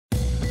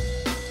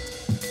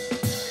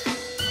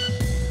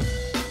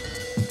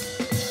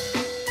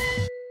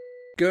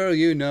Girl,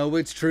 you know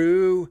it's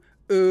true.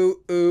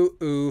 Ooh, ooh,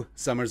 ooh.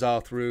 Summer's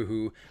all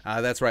through.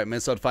 That's right.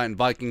 Minnesota Fighting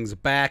Vikings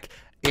back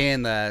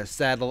in the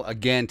saddle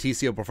again.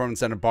 TCO Performance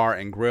Center Bar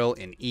and Grill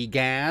in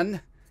Egan.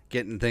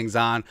 Getting things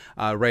on,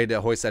 ready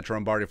to hoist that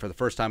Lombardi for the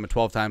first time in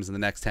 12 times in the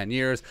next 10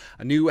 years.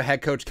 A new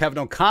head coach, Kevin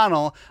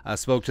O'Connell,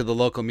 spoke to the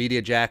local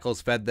media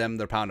jackals, fed them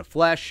their pound of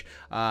flesh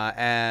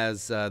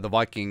as the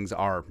Vikings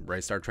are ready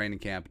to start training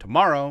camp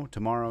tomorrow.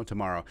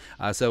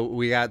 So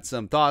we got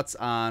some thoughts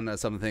on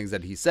some of the things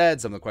that he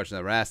said, some of the questions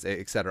that were asked,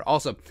 etc.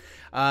 Also,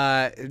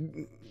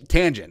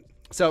 tangent.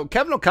 So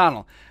Kevin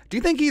O'Connell, do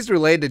you think he's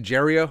related to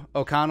Jerry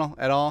O'Connell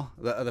at all?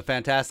 The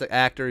fantastic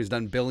actor. He's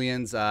done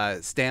billions,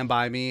 Stand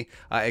By Me,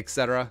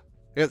 etc.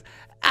 Because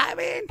I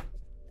mean,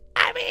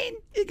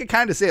 you can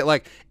kind of see it.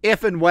 Like,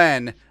 if and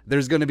when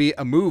there's going to be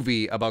a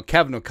movie about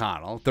Kevin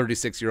O'Connell,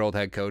 36-year-old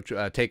head coach,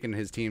 taking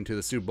his team to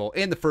the Super Bowl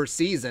in the first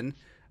season,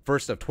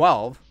 first of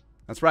 12.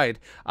 That's right.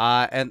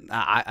 And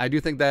I do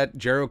think that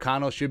Jerry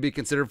O'Connell should be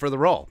considered for the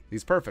role.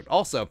 He's perfect.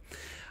 Also,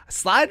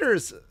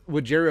 Sliders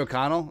with Jerry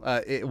O'Connell,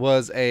 it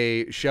was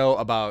a show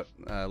about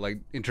like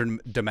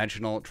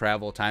interdimensional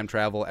travel, time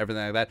travel,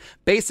 everything like that.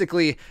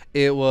 Basically,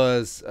 it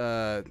was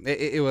a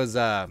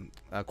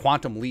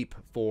quantum leap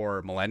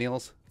for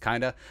millennials,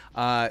 kind of.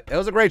 It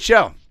was a great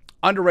show,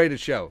 underrated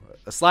show.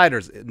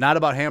 Sliders, not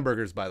about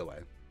hamburgers, by the way.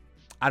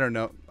 I don't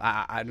know.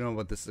 I don't know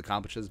what this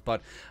accomplishes,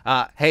 but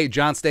hey,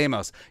 John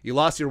Stamos, you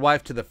lost your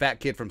wife to the fat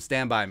kid from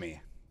Stand By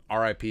Me.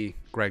 R.I.P.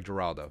 Greg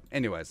Giraldo.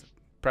 Anyways.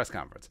 Press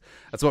conference.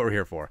 That's what we're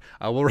here for.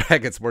 We'll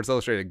rag at Sports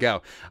Illustrated.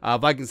 Go.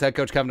 Vikings head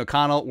coach Kevin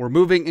O'Connell. We're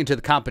moving into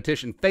the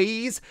competition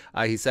phase.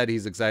 He said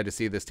he's excited to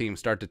see this team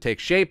start to take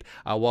shape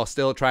while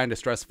still trying to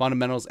stress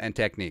fundamentals and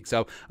technique.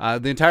 So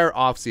the entire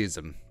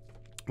offseason,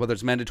 whether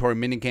it's mandatory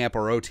minicamp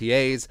or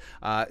OTAs,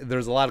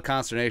 there's a lot of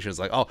consternation. It's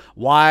like, oh,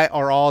 why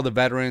are all the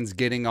veterans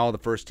getting all the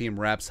first team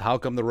reps? How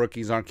come the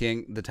rookies aren't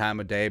getting the time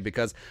of day?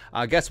 Because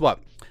guess what?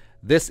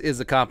 This is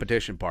the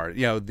competition part.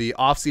 You know, the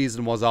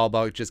offseason was all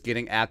about just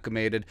getting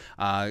acclimated,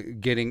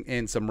 getting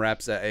in some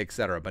reps,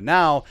 etc. But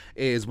now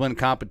is when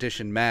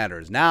competition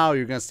matters. Now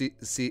you're going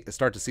to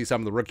start to see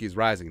some of the rookies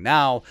rising.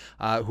 Now,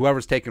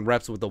 whoever's taking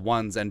reps with the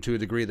ones and to a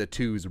degree the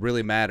twos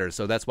really matters.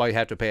 So that's why you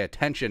have to pay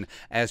attention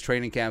as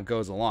training camp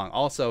goes along.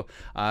 Also,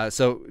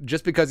 so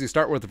just because you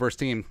start with the first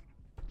team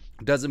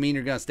doesn't mean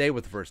you're going to stay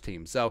with the first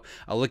team. So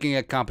looking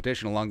at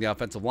competition along the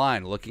offensive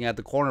line, looking at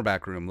the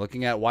cornerback room,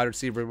 looking at wide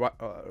receiver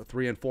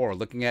 3 and 4,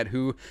 looking at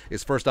who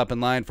is first up in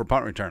line for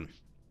punt return.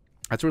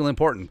 That's really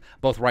important,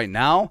 both right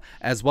now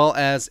as well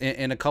as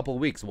in a couple of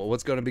weeks. Well,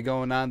 what's going to be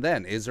going on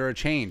then? Is there a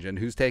change? And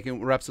who's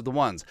taking reps of the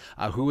ones?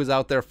 Who is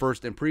out there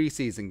first in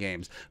preseason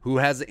games? Who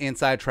has the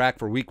inside track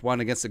for week 1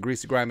 against the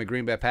greasy, grimy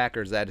Green Bay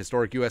Packers at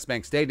historic U.S.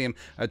 Bank Stadium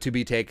to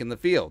be taking the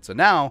field? So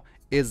now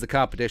is the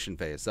competition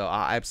phase. So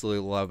I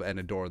absolutely love and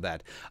adore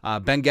that.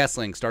 Ben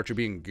Gessling, start your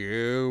being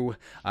go.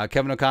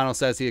 Kevin O'Connell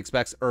says he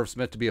expects Irv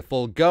Smith to be a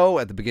full go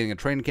at the beginning of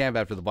training camp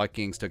after the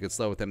Vikings took it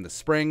slow with him this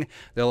spring.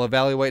 They'll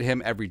evaluate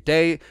him every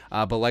day,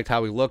 but liked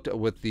how he looked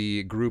with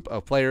the group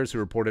of players who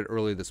reported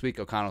earlier this week,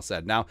 O'Connell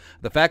said. Now,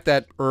 the fact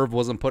that Irv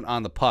wasn't put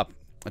on the PUP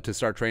to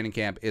start training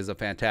camp is a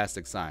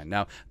fantastic sign.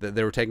 Now,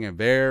 they were taking it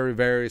very,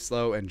 very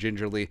slow and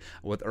gingerly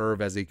with Irv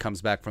as he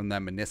comes back from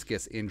that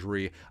meniscus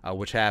injury,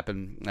 which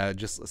happened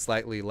just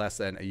slightly less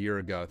than a year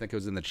ago. I think it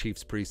was in the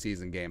Chiefs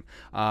preseason game.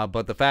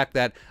 But the fact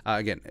that,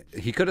 again,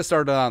 he could have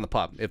started on the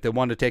PUP. If they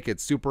wanted to take it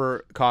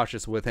super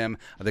cautious with him,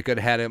 they could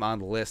have had him on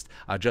the list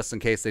just in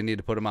case they need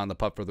to put him on the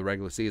PUP for the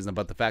regular season.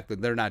 But the fact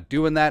that they're not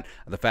doing that,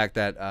 the fact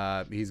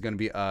that he's going to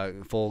be a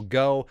full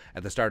go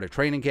at the start of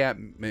training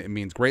camp, it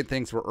means great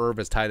things for Irv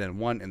as tight end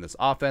 1 in this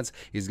offense.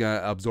 He's going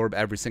to absorb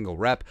every single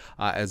rep,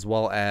 as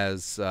well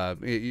as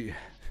you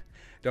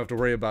don't have to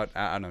worry about,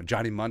 I don't know,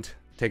 Johnny Munt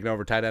taking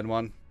over tight end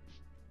 1.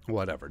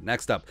 Whatever.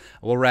 Next up,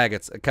 Will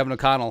Raggets. Kevin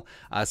O'Connell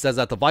says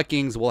that the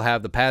Vikings will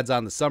have the pads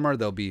on this summer.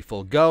 They'll be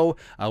full go.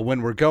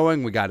 When we're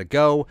going, we got to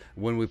go.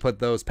 When we put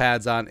those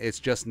pads on, it's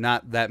just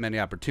not that many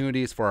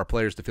opportunities for our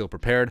players to feel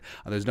prepared.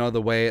 There's no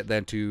other way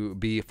than to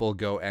be full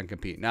go and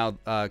compete. Now,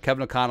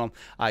 Kevin O'Connell,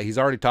 he's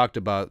already talked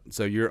about,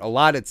 so you're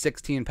allotted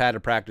 16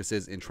 padded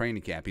practices in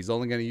training camp. He's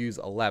only going to use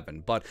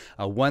 11. But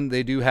when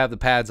they do have the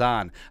pads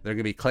on, they're going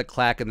to be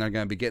click-clack and they're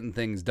going to be getting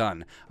things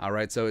done. All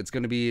right, so it's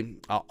going to be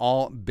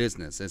all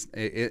business.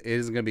 It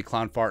isn't going to be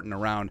clown farting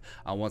around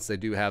once they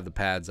do have the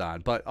pads on.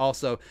 But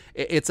also,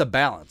 it's a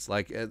balance.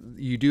 Like,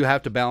 you do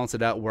have to balance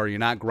it out where you're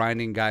not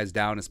grinding guys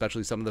down,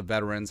 especially some of the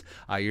veterans.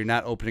 You're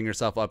not opening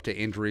yourself up to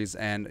injuries,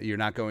 and you're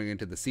not going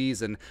into the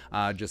season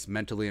just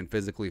mentally and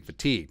physically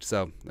fatigued.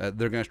 So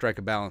they're going to strike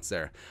a balance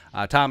there.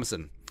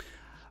 Thomason.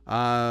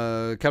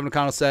 Kevin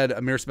O'Connell said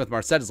Amir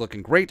Smith-Marset is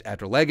looking great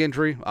after leg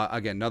injury.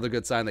 Again, another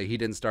good sign that he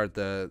didn't start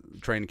the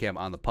training camp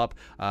on the PUP.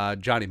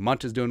 Johnny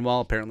Munt is doing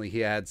well. Apparently, he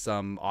had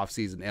some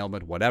offseason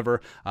ailment,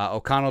 whatever.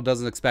 O'Connell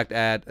doesn't expect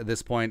at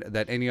this point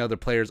that any other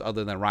players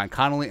other than Ryan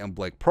Connolly and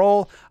Blake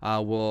Prohl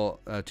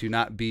will to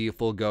not be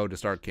full go to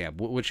start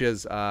camp, which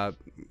is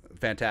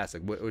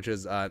fantastic, which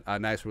is a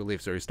nice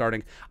relief. So he's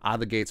starting out of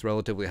the gates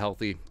relatively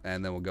healthy,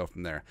 and then we'll go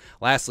from there.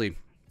 Lastly,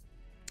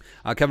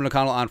 Kevin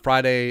O'Connell on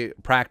Friday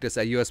practice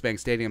at US Bank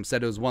Stadium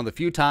said it was one of the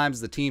few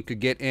times the team could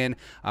get in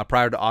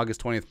prior to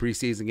August 20th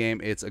preseason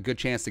game. It's a good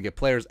chance to get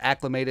players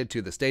acclimated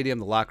to the stadium,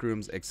 the locker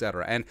rooms,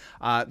 etc. And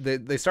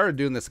they started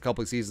doing this a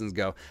couple of seasons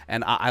ago,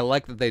 and I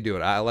like that they do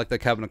it. I like that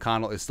Kevin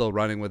O'Connell is still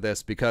running with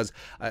this because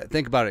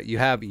think about it. You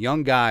have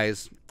young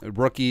guys,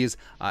 rookies,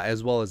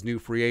 as well as new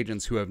free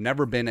agents who have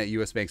never been at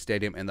US Bank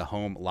Stadium in the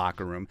home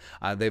locker room.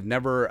 They've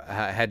never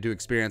had to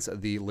experience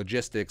the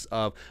logistics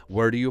of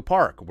where do you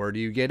park, where do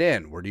you get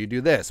in, where do you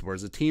do this,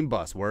 where's the team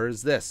bus, where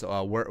is this,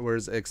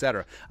 where's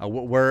etc.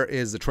 Where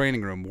is the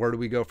training room, where do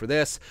we go for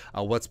this,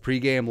 what's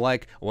pregame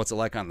like, what's it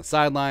like on the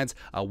sidelines,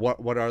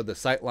 what are the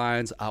sight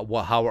lines,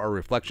 how are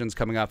reflections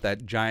coming off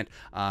that giant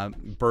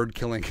bird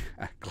killing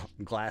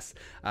glass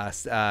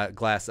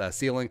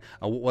ceiling,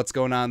 what's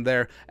going on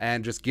there,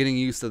 and just getting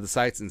used to the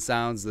sights and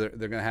sounds. They're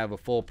going to have a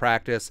full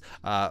practice,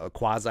 a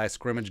quasi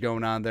scrimmage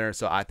going on there.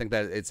 So I think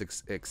that it's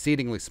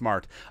exceedingly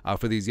smart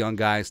for these young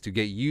guys to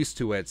get used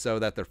to it, so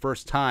that their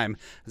first time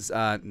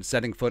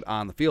setting foot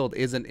on the field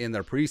isn't in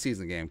their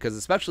preseason game. Because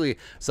especially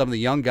some of the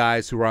young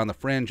guys who are on the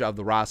fringe of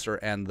the roster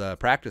and the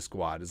practice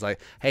squad is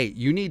like, hey,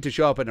 you need to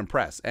show up and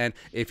impress. And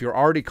if you're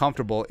already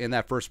comfortable in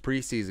that first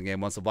preseason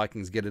game, once the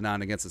Vikings get it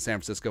on against the San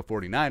Francisco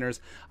 49ers,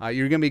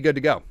 you're going to be good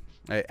to go.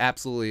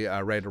 Absolutely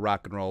ready to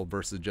rock and roll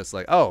versus just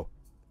like, oh,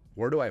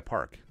 where do I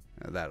park?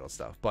 That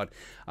stuff. But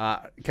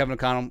Kevin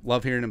O'Connell,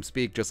 love hearing him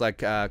speak, just like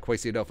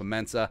Kwesi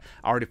Adofo-Mensah.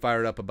 Already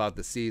fired up about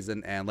the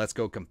season, and let's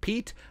go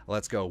compete.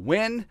 Let's go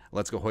win.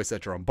 Let's go hoist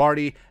that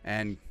Lombardi,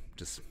 and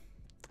just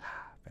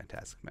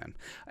fantastic, man.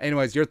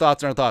 Anyways, your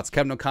thoughts on our thoughts.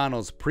 Kevin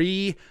O'Connell's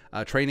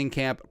pre-training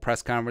camp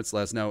press conference.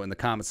 Let us know in the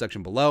comment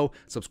section below.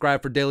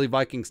 Subscribe for daily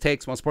Vikings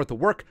takes. Want to support the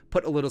work?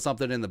 Put a little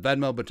something in the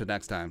Venmo. But until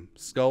next time,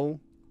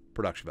 Skull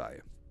Production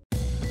Value.